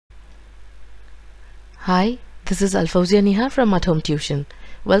Hi, this is Alfawzia Nihar from At Home Tuition.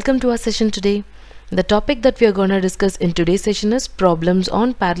 Welcome to our session today. The topic that we are going to discuss in today's session is problems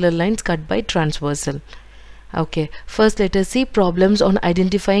on parallel lines cut by transversal. Okay, first let us see problems on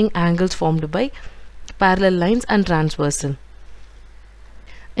identifying angles formed by parallel lines and transversal.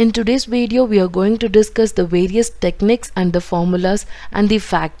 In today's video, we are going to discuss the various techniques and the formulas and the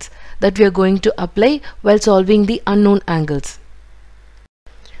facts that we are going to apply while solving the unknown angles.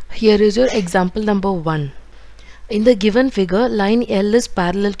 Here is your example number 1. In the given figure, line L is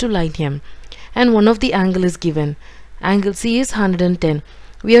parallel to line M and one of the angle is given. Angle C is 110.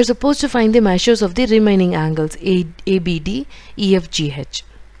 We are supposed to find the measures of the remaining angles ABD, EFGH.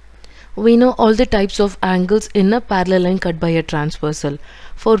 We know all the types of angles in a parallel line cut by a transversal.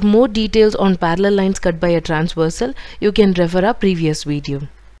 For more details on parallel lines cut by a transversal, you can refer our previous video.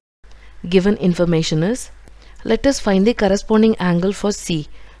 Given information is, let us find the corresponding angle for C.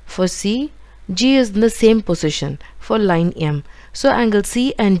 For C, G is in the same position for line M. So angle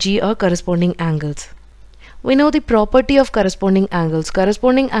C and G are corresponding angles. We know the property of corresponding angles.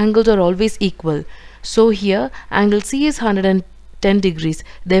 Corresponding angles are always equal. So here angle C is 110 degrees.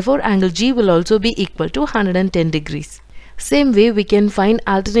 Therefore angle G will also be equal to 110 degrees. Same way we can find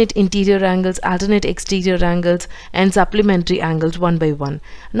alternate interior angles, alternate exterior angles and supplementary angles one by one.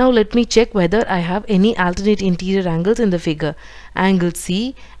 Now let me check whether I have any alternate interior angles in the figure. Angle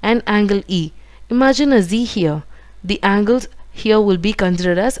C and angle E. Imagine a Z here. The angles here will be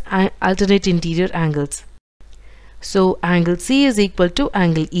considered as alternate interior angles. So angle C is equal to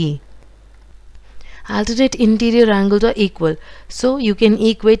angle E. Alternate interior angles are equal, so you can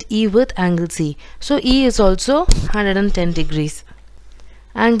equate E with angle C. So E is also 110 degrees.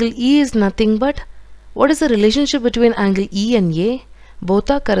 Angle E is nothing but, what is the relationship between angle E and A?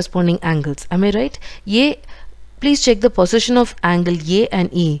 Both are corresponding angles. Am I right? Please check the position of angle A and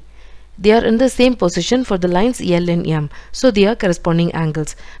E. They are in the same position for the lines L and M. So they are corresponding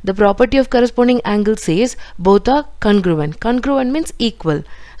angles. The property of corresponding angle says both are congruent. Congruent means equal.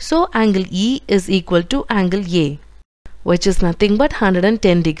 So angle E is equal to angle A, which is nothing but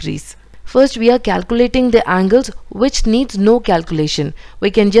 110 degrees. First we are calculating the angles which needs no calculation.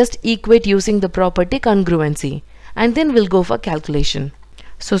 We can just equate using the property congruency and then we'll go for calculation.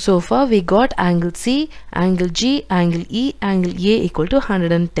 So far we got angle C, angle G, angle E, angle A equal to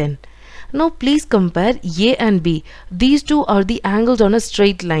 110. Now please compare A and B. These two are the angles on a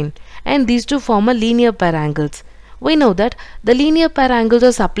straight line and these two form a linear pair angles. We know that the linear pair angles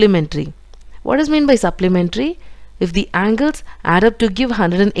are supplementary. What is meant by supplementary? If the angles add up to give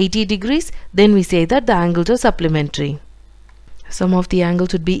 180 degrees, then we say that the angles are supplementary. Sum of the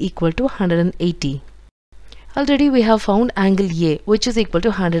angles would be equal to 180. Already we have found angle A, which is equal to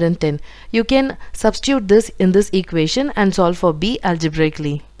 110. You can substitute this in this equation and solve for B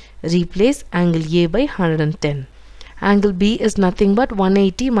algebraically. Replace angle A by 110. Angle B is nothing but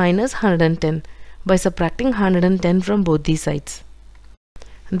 180 minus 110 by subtracting 110 from both these sides.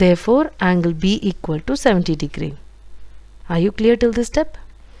 Therefore, angle B equal to 70 degree. Are you clear till this step?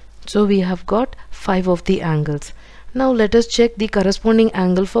 So we have got 5 of the angles. Now let us check the corresponding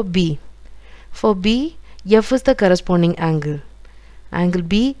angle for B. For B, F is the corresponding angle. Angle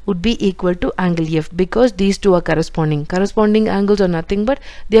B would be equal to angle F because these two are corresponding. Corresponding angles are nothing but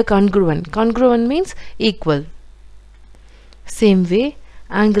they are congruent. Congruent means equal. Same way,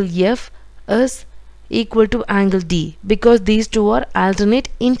 angle F is equal to angle D because these two are alternate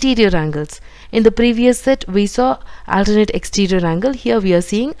interior angles. In the previous set we saw alternate exterior angle. Here we are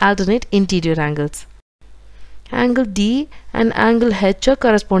seeing alternate interior angles. Angle D and angle H are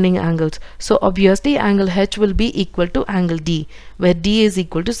corresponding angles. So obviously angle H will be equal to angle D, where D is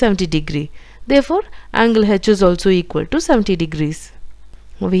equal to 70 degree. Therefore angle H is also equal to 70 degrees.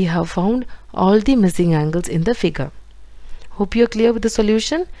 We have found all the missing angles in the figure. Hope you are clear with the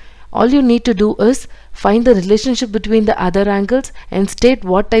solution. All you need to do is find the relationship between the other angles and state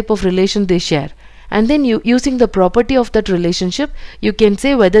what type of relation they share. And then using the property of that relationship, you can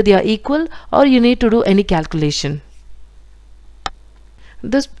say whether they are equal or you need to do any calculation.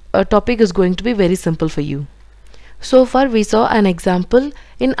 This topic is going to be very simple for you. So far we saw an example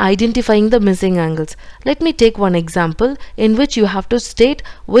in identifying the missing angles. Let me take one example in which you have to state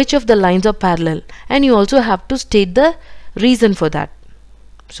which of the lines are parallel and you also have to state the reason for that.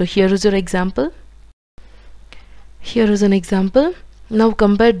 So here is your example. Here is an example. Now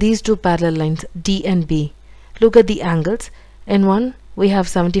compare these two parallel lines D and B. Look at the angles. In one we have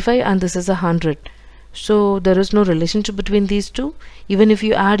 75 and this is 100. So there is no relationship between these two. Even if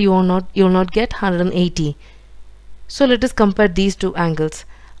you add, you will not get 180. So let us compare these two angles.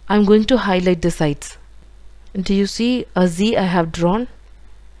 I am going to highlight the sides. Do you see a Z I have drawn?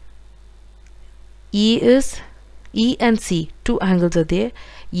 E and C, two angles are there.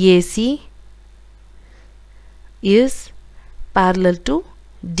 AC is parallel to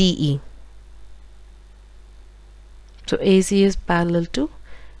DE. So AC is parallel to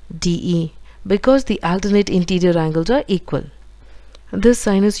DE because the alternate interior angles are equal. This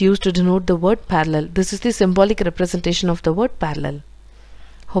sign is used to denote the word parallel. This is the symbolic representation of the word parallel.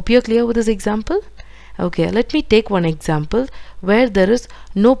 Hope you're clear with this example. Okay, let me take one example where there is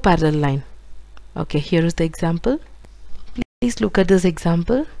no parallel line. Okay, here is the example. Please look at this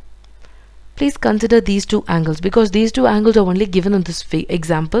example. Please consider these two angles because these two angles are only given in this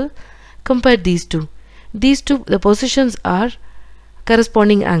example. Compare these two. These two, the positions are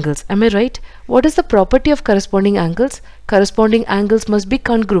corresponding angles. Am I right? What is the property of corresponding angles? Corresponding angles must be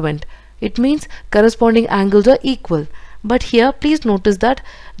congruent. It means corresponding angles are equal. But here please notice that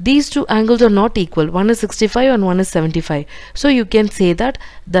these two angles are not equal. One is 65 and one is 75. So you can say that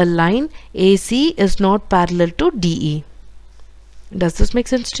the line AC is not parallel to DE. Does this make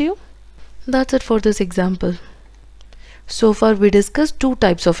sense to you? That's it for this example. So far we discussed two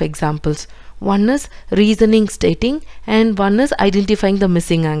types of examples. One is reasoning stating and one is identifying the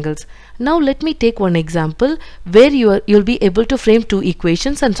missing angles. Now let me take one example where you'll be able to frame two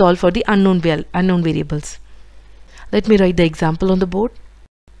equations and solve for the unknown variables. Let me write the example on the board.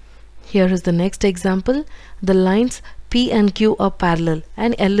 Here is the next example. The lines P and Q are parallel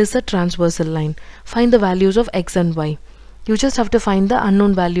and L is a transversal line. Find the values of X and Y. You just have to find the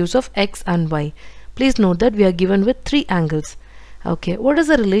unknown values of X and Y. Please note that we are given with three angles. Okay, what is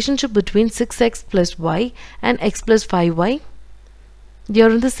the relationship between 6x plus y and x plus 5y? They are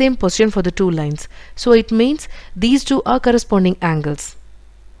in the same position for the two lines. So it means these two are corresponding angles.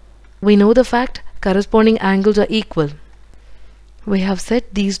 We know the fact corresponding angles are equal. We have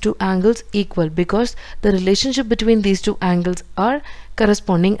set these two angles equal because the relationship between these two angles are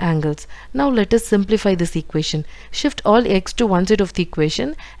corresponding angles. Now let us simplify this equation. Shift all x to one side of the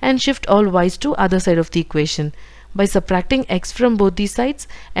equation and shift all y's to other side of the equation. By subtracting x from both these sides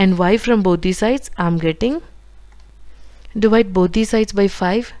and y from both these sides, I am getting, divide both these sides by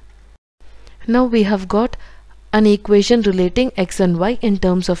 5. Now we have got an equation relating x and y in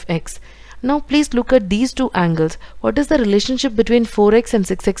terms of x. Now please look at these two angles. What is the relationship between 4x and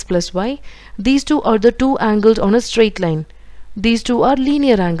 6x plus y? These two are the two angles on a straight line. These two are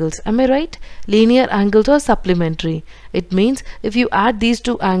linear angles. Am I right? Linear angles are supplementary. It means if you add these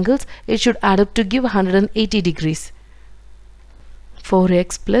two angles, it should add up to give 180 degrees.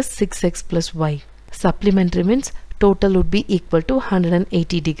 4x plus 6x plus y. Supplementary means total would be equal to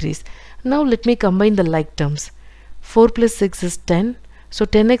 180 degrees. Now let me combine the like terms. 4 plus 6 is 10. So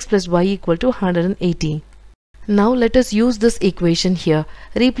 10x plus y equal to 180. Now let us use this equation here.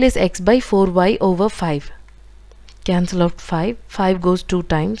 Replace x by 4y over 5. Cancel out 5. 5 goes 2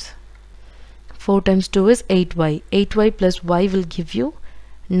 times. 4 times 2 is 8y. 8y plus y will give you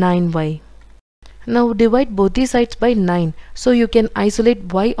 9y. Now divide both these sides by 9. So you can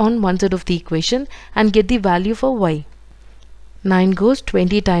isolate y on one side of the equation and get the value for y. 9 goes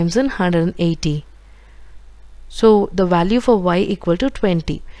 20 times in 180. So the value for y equal to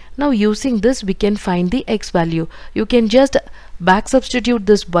 20. Now using this we can find the x value. You can just back substitute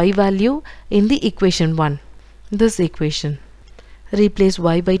this y value in the equation 1. This equation. Replace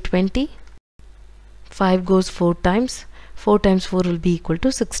y by 20. 5 goes 4 times. 4 times 4 will be equal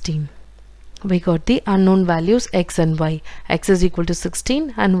to 16. We got the unknown values x and y. X is equal to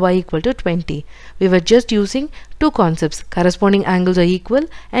 16 and y equal to 20. We were just using two concepts. Corresponding angles are equal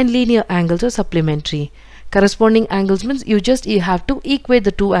and linear angles are supplementary. Corresponding angles means you have to equate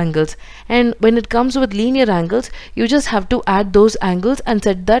the two angles, and when it comes with linear angles you just have to add those angles and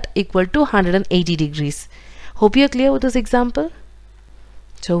set that equal to 180 degrees. Hope you are clear with this example.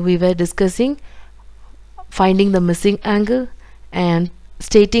 So we were discussing finding the missing angle and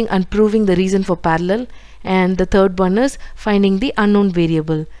stating and proving the reason for parallel, and the third one is finding the unknown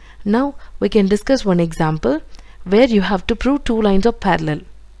variable. Now we can discuss one example where you have to prove two lines are parallel.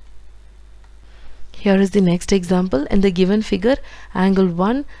 Here is the next example. In the given figure, angle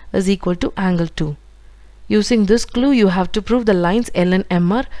 1 is equal to angle 2. Using this clue you have to prove the lines L and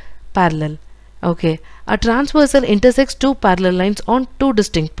M are parallel. Okay, a transversal intersects two parallel lines on two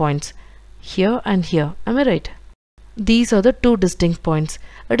distinct points, here and here. Am I right? These are the two distinct points.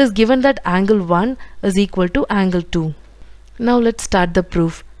 It is given that angle 1 is equal to angle 2. Now let's start the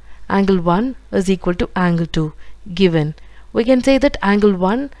proof. Angle 1 is equal to angle 2. Given. We can say that angle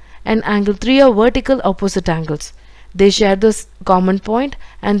 1 and angle 3 are vertical opposite angles. They share this common point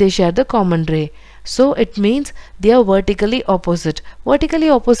and they share the common ray. So it means they are vertically opposite. Vertically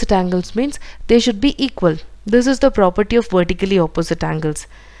opposite angles means they should be equal. This is the property of vertically opposite angles.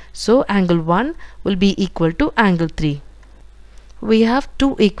 So angle 1 will be equal to angle 3. We have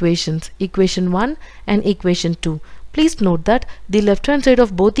two equations, equation 1 and equation 2. Please note that the left hand side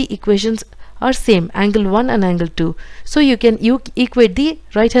of both the equations are same, angle 1 and angle 2. So you equate the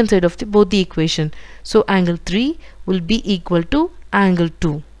right hand side of both the equation. So angle 3 will be equal to angle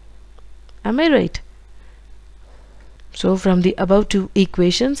 2. Am I right? So from the above two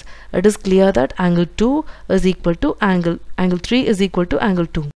equations, it is clear that angle 2 is equal to angle 3 is equal to angle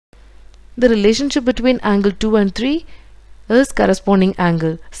 2. The relationship between angle 2 and 3 is corresponding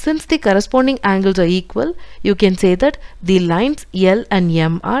angle. Since the corresponding angles are equal, you can say that the lines L and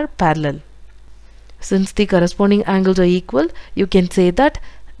M are parallel. Since the corresponding angles are equal, you can say that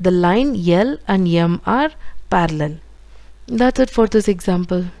the line L and M are parallel. That's it for this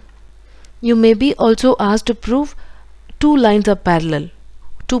example. You may be also asked to prove two lines are parallel,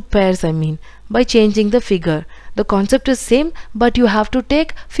 two pairs I mean, by changing the figure. The concept is same, but you have to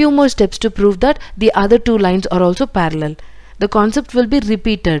take few more steps to prove that the other two lines are also parallel. The concept will be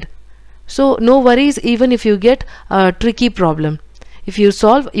repeated. So no worries even if you get a tricky problem. If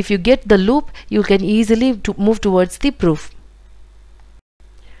you get the loop, you can easily move towards the proof.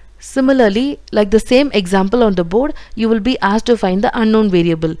 Similarly, like the same example on the board, you will be asked to find the unknown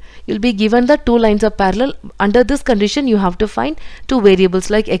variable. You will be given that two lines are parallel. Under this condition, you have to find two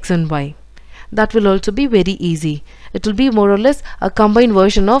variables like x and y. That will also be very easy. It will be more or less a combined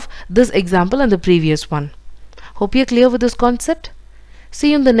version of this example and the previous one. Hope you're clear with this concept.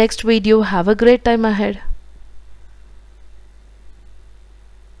 See you in the next video. Have a great time ahead.